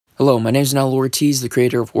Hello, my name is Nalo Ortiz, the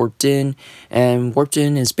creator of Warped In, and Warped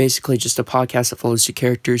In is basically just a podcast that follows two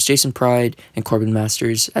characters, Jason Pride and Corbin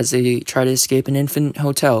Masters, as they try to escape an infinite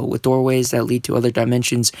hotel with doorways that lead to other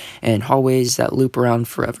dimensions and hallways that loop around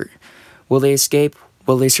forever. Will they escape?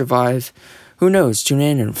 Will they survive? Who knows? Tune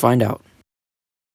in and find out.